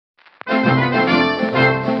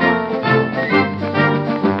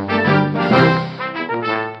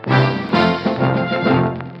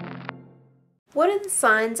What are the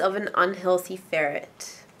signs of an unhealthy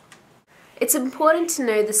ferret? It's important to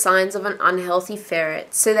know the signs of an unhealthy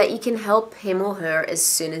ferret so that you can help him or her as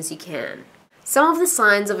soon as you can. Some of the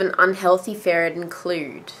signs of an unhealthy ferret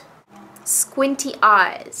include squinty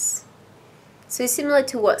eyes. So similar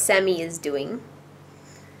to what Sammy is doing,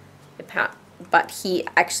 but he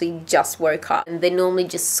actually just woke up and they normally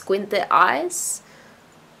just squint their eyes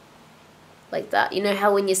like that. You know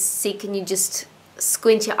how when you're sick and you just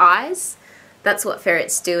squint your eyes? That's what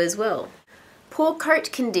ferrets do as well. Poor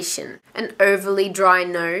coat condition, an overly dry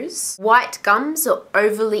nose, white gums or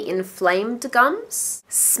overly inflamed gums,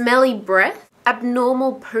 smelly breath,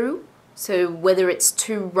 abnormal poo, so whether it's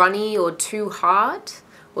too runny or too hard,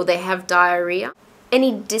 or they have diarrhea,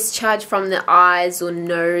 any discharge from the eyes or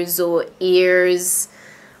nose or ears,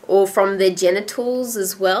 or from their genitals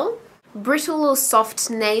as well, brittle or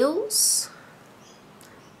soft nails,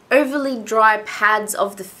 overly dry pads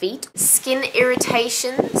of the feet, skin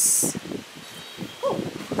irritations,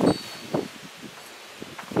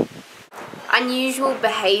 unusual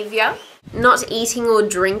behavior, not eating or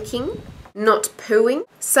drinking, not pooing,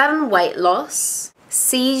 sudden weight loss,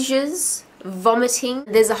 seizures, vomiting.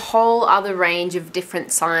 There's a whole other range of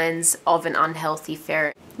different signs of an unhealthy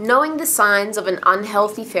ferret. Knowing the signs of an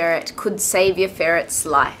unhealthy ferret could save your ferret's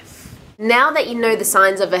life. Now that you know the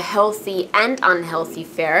signs of a healthy and unhealthy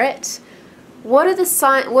ferret, what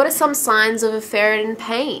are some signs of a ferret in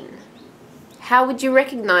pain? How would you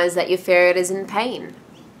recognize that your ferret is in pain?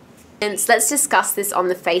 And let's discuss this on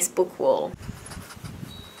the Facebook wall.